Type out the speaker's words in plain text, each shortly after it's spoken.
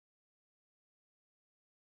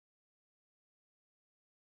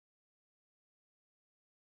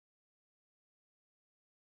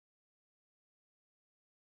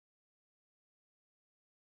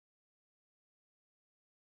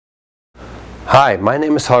Hi, my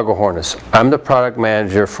name is Holger Hornes. I'm the product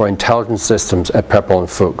manager for Intelligent Systems at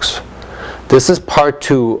Pepperl+Fuchs. This is part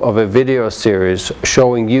 2 of a video series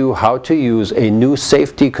showing you how to use a new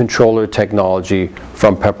safety controller technology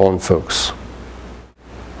from Pepperl+Fuchs.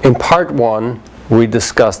 In part 1, we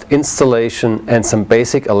discussed installation and some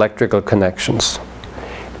basic electrical connections.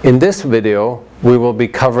 In this video, we will be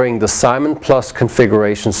covering the Simon Plus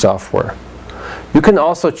configuration software. You can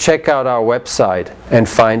also check out our website and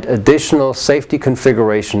find additional safety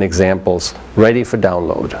configuration examples ready for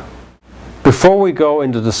download. Before we go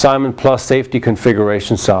into the Simon Plus safety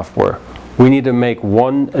configuration software, we need to make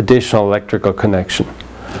one additional electrical connection.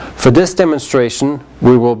 For this demonstration,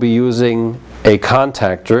 we will be using a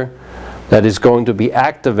contactor that is going to be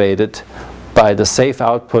activated by the safe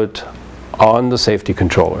output on the safety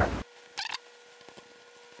controller.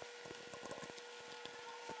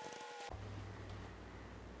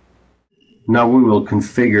 Now we will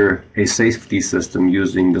configure a safety system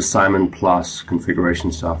using the Simon Plus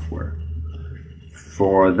configuration software.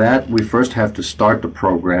 For that, we first have to start the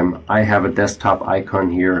program. I have a desktop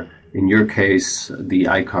icon here. In your case, the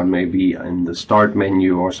icon may be in the start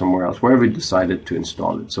menu or somewhere else, wherever you decided to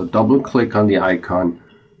install it. So double click on the icon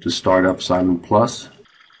to start up Simon Plus.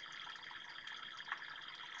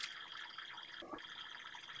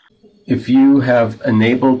 If you have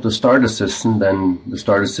enabled the Start Assistant, then the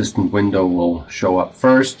Start Assistant window will show up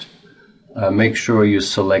first. Make sure you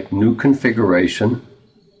select New Configuration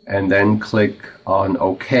and then click on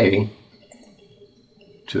OK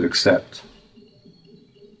to accept.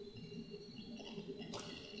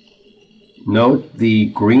 Note the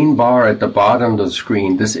green bar at the bottom of the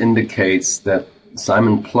screen. This indicates that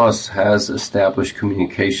Simon Plus has established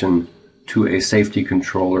communication to a safety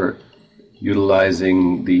controller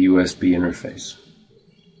utilizing the USB interface.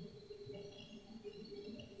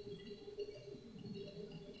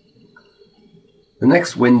 The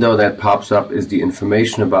next window that pops up is the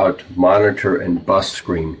information about monitor and bus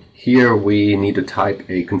screen. Here we need to type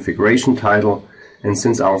a configuration title, and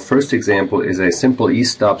since our first example is a simple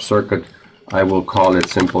e-stop circuit, I will call it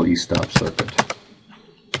Simple E-Stop Circuit.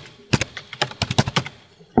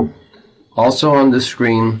 Also on this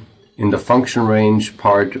screen, in the function range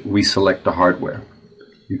part, we select the hardware.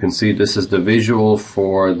 You can see this is the visual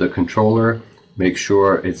for the controller. Make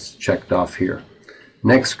sure it's checked off here.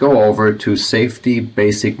 Next, go over to Safety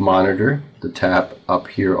Basic Monitor, the tab up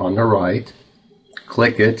here on the right.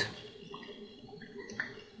 Click it.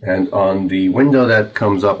 And on the window that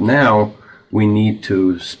comes up now, we need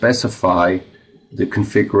to specify the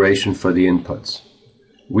configuration for the inputs.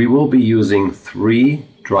 We will be using 3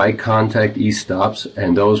 dry contact e-stops,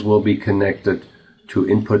 and those will be connected to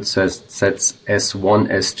input sets S1,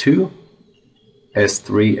 S2,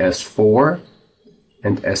 S3, S4,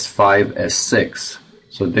 and S5, S6.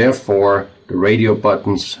 So therefore, the radio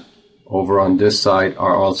buttons over on this side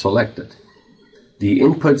are all selected. The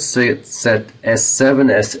input set S7,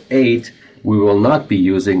 S8 we will not be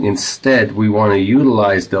using. Instead, we want to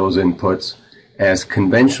utilize those inputs as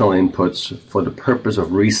conventional inputs for the purpose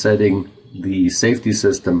of resetting the safety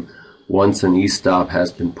system once an e-stop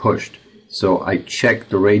has been pushed. So I check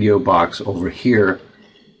the radio box over here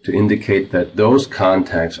to indicate that those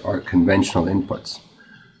contacts are conventional inputs.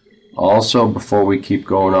 Also, before we keep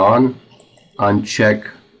going on, uncheck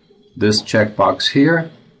this checkbox here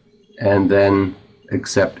and then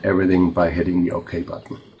accept everything by hitting the OK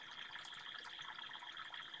button.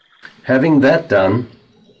 Having that done,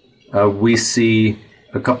 we see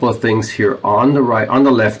a couple of things here on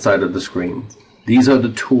the left side of the screen. These are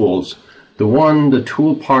the tools. The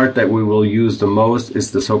tool part that we will use the most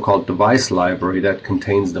is the so-called device library that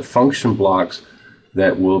contains the function blocks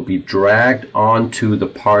that will be dragged onto the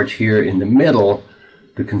part here in the middle,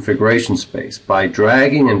 the configuration space. By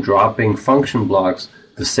dragging and dropping function blocks,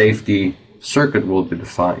 the safety circuit will be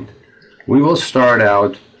defined. We will start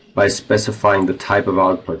out by specifying the type of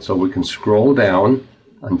output. So we can scroll down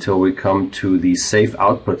until we come to the safe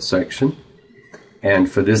output section.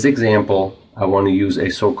 And for this example, I want to use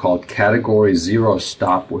a so-called category 0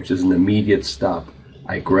 stop, which is an immediate stop.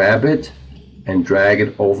 I grab it and drag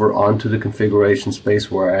it over onto the configuration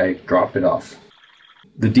space where I drop it off.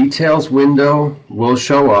 The details window will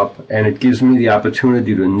show up, and it gives me the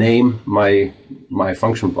opportunity to name my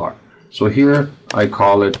function block. So here I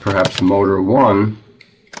call it perhaps motor 1,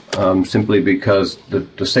 simply because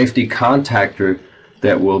the safety contactor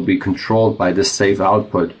that will be controlled by this safe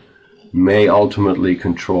output may ultimately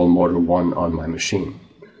control motor 1 on my machine.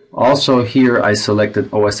 Also here I selected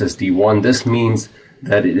OSSD1. This means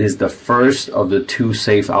that it is the first of the 2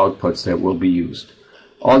 safe outputs that will be used.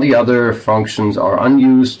 All the other functions are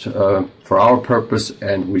unused for for our purpose,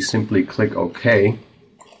 and we simply click OK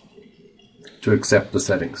to accept the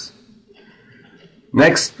settings.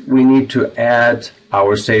 Next, we need to add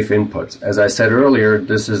our safe inputs. As I said earlier,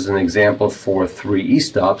 this is an example for 3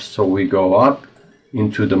 e-stops, so we go up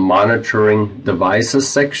into the monitoring devices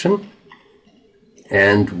section,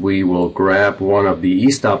 and we will grab one of the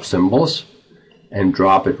e-stop symbols and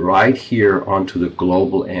drop it right here onto the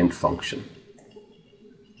global AND function.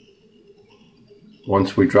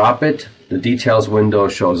 Once we drop it, the details window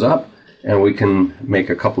shows up, and we can make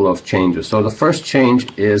a couple of changes. So the first change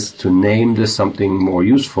is to name this something more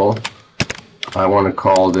useful. I want to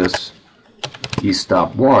call this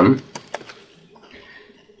e-stop 1.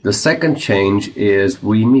 The second change is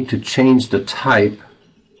we need to change the type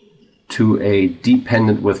to a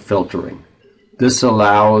dependent with filtering. This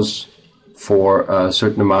allows for a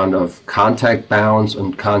certain amount of contact bounds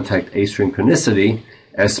and contact asynchronicity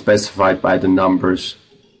as specified by the numbers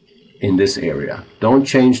in this area. Don't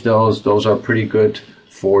change those. Those are pretty good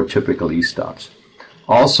for typical e-stops.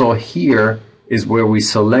 Also, here is where we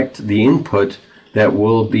select the input that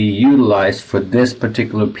will be utilized for this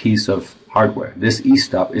particular piece of hardware. This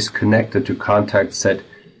e-stop is connected to contact set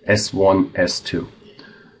S1, S2.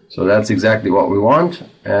 So that's exactly what we want,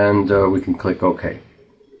 and we can click OK.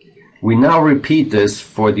 We now repeat this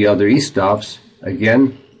for the other e-stops,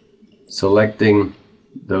 again selecting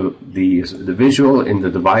the visual in the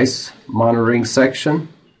device monitoring section,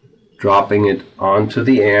 dropping it onto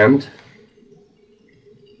the AND,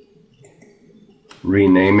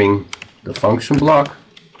 renaming the function block.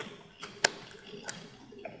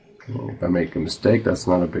 If I make a mistake, that's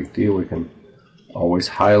not a big deal. We can always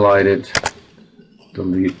highlight it,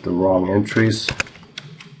 delete the wrong entries.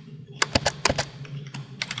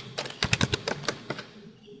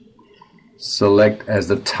 Select as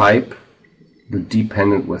the type the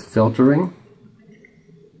dependent with filtering,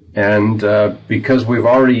 and because we've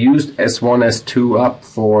already used S1, S2 up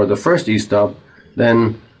for the first e-stop,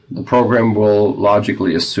 then the program will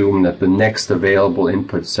logically assume that the next available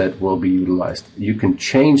input set will be utilized. You can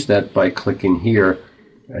change that by clicking here,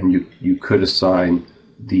 and you could assign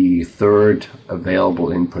the third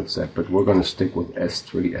available input set, but we're going to stick with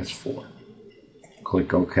S3, S4.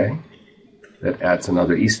 Click OK. That adds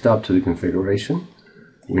another e-stop to the configuration.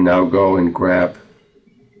 We now go and grab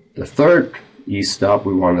the third e-stop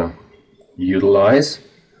we want to utilize.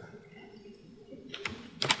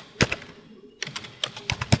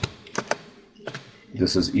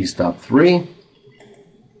 This is e-stop 3.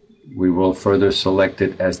 We will further select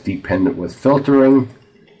it as dependent with filtering,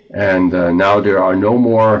 and now there are no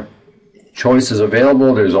more choices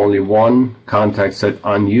available. There's only one contact set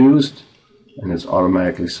unused, and it's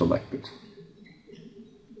automatically selected.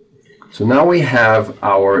 So now we have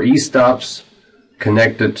our e-stops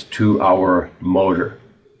connected to our motor.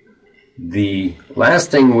 The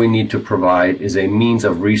last thing we need to provide is a means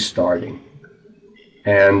of restarting.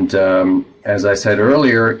 And as I said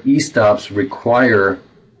earlier, e-stops require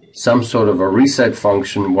some sort of a reset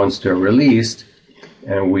function once they're released,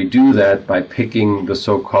 and we do that by picking the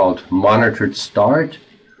so-called monitored start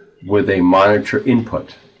with a monitor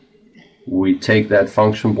input. We take that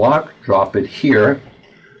function block, drop it here.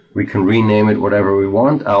 We can rename it whatever we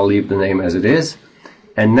want. I'll leave the name as it is.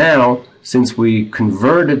 And now, since we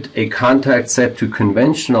converted a contact set to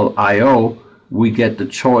conventional I/O, we get the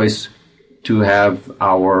choice to have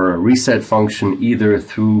our reset function either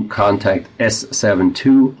through contact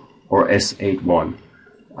S72 or S81.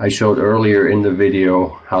 I showed earlier in the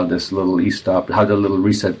video how this little e-stop, how the little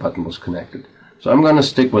reset button was connected. So I'm going to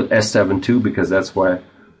stick with S72 because that's where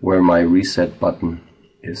my reset button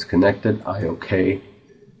is connected. I OK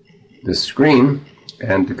this screen,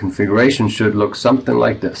 and the configuration should look something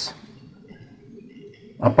like this.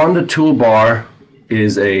 Up on the toolbar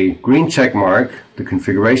is a green check mark, the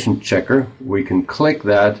configuration checker. We can click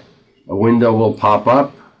that, a window will pop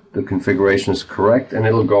up, the configuration is correct, and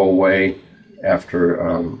it'll go away after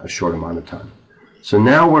a short amount of time. So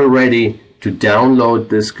now we're ready to download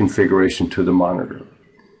this configuration to the monitor.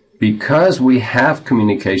 Because we have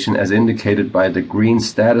communication as indicated by the green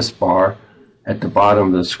status bar at the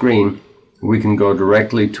bottom of the screen, we can go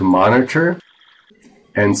directly to monitor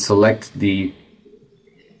and select the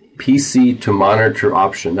PC to monitor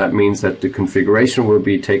option. That means that the configuration will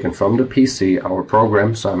be taken from the PC, our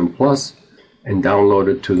program, Simon Plus, and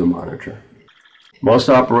downloaded to the monitor. Most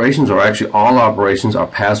operations, or actually all operations, are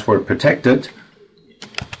password protected.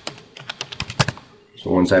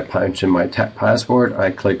 So once I punch in my password,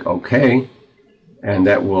 I click OK, and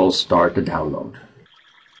that will start the download.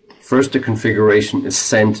 First, the configuration is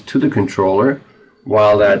sent to the controller.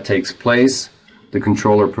 While that takes place, the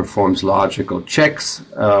controller performs logical checks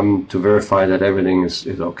to verify that everything is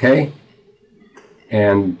okay.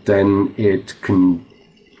 And then it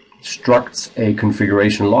constructs a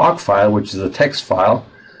configuration log file, which is a text file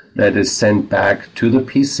that is sent back to the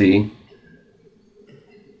PC.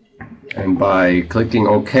 And by clicking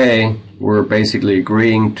OK, we're basically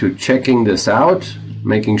agreeing to checking this out,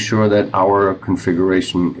 making sure that our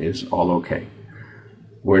configuration is all okay.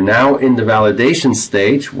 We're now in the validation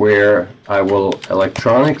stage where I will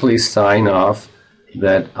electronically sign off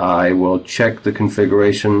that I will check the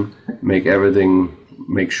configuration, make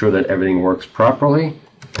sure that everything works properly.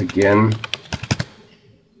 Again,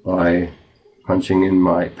 by punching in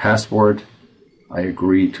my password, I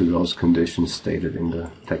agree to those conditions stated in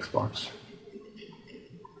the text box.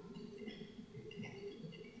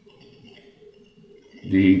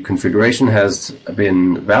 The configuration has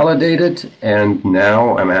been validated, and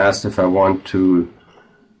now I'm asked if I want to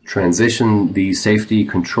transition the safety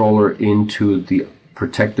controller into the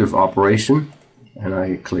protective operation, and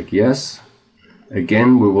I click yes.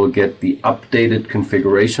 Again, we will get the updated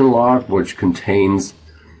configuration log, which contains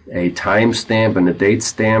a timestamp and a date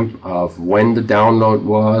stamp of when the download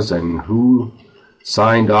was and who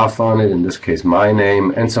signed off on it, in this case my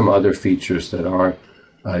name, and some other features that are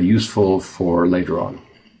useful for later on.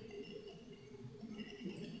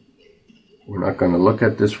 We're not going to look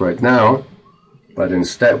at this right now, but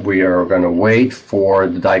instead we are going to wait for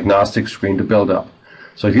the diagnostic screen to build up.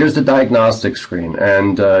 So here's the diagnostic screen,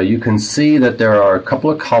 and you can see that there are a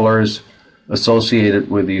couple of colors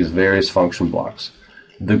associated with these various function blocks.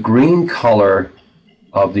 The green color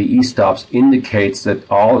of the e-stops indicates that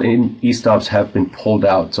all e-stops have been pulled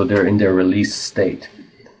out, so they're in their release state.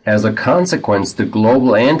 As a consequence, the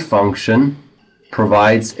global AND function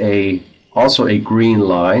provides also a green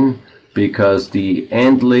line, because the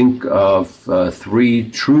AND link of 3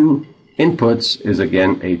 true inputs is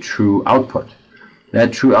again a true output.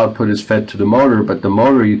 That true output is fed to the motor, but the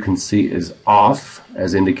motor, you can see, is off,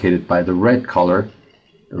 as indicated by the red color,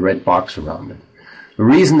 the red box around it. The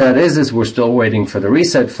reason that is we're still waiting for the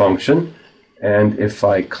reset function, and if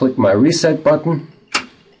I click my reset button,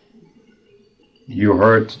 you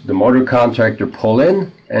heard the motor contactor pull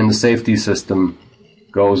in, and the safety system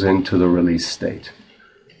goes into the release state.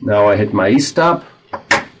 Now I hit my e-stop,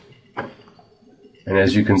 and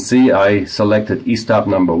as you can see, I selected e-stop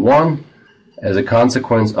number 1. As a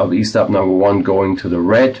consequence of e-stop number 1 going to the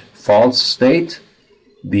red false state,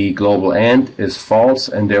 the global AND is false,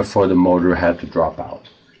 and therefore the motor had to drop out.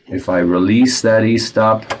 If I release that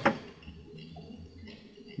e-stop,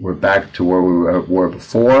 we're back to where we were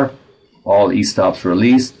before. All e-stops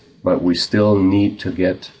released, but we still need to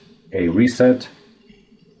get a reset,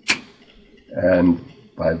 and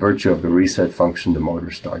by virtue of the reset function, the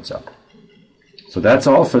motor starts up. So that's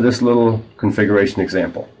all for this little configuration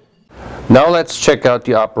example. Now let's check out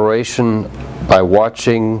the operation by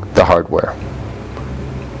watching the hardware.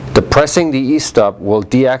 Depressing the e-stop will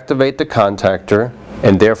deactivate the contactor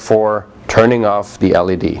and therefore turning off the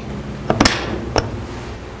LED.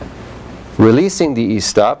 Releasing the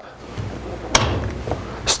e-stop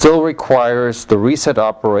still requires the reset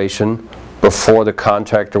operation before the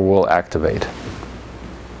contactor will activate.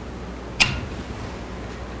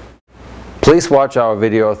 Please watch our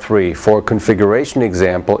video 3 for a configuration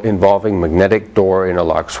example involving magnetic door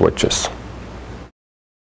interlock switches.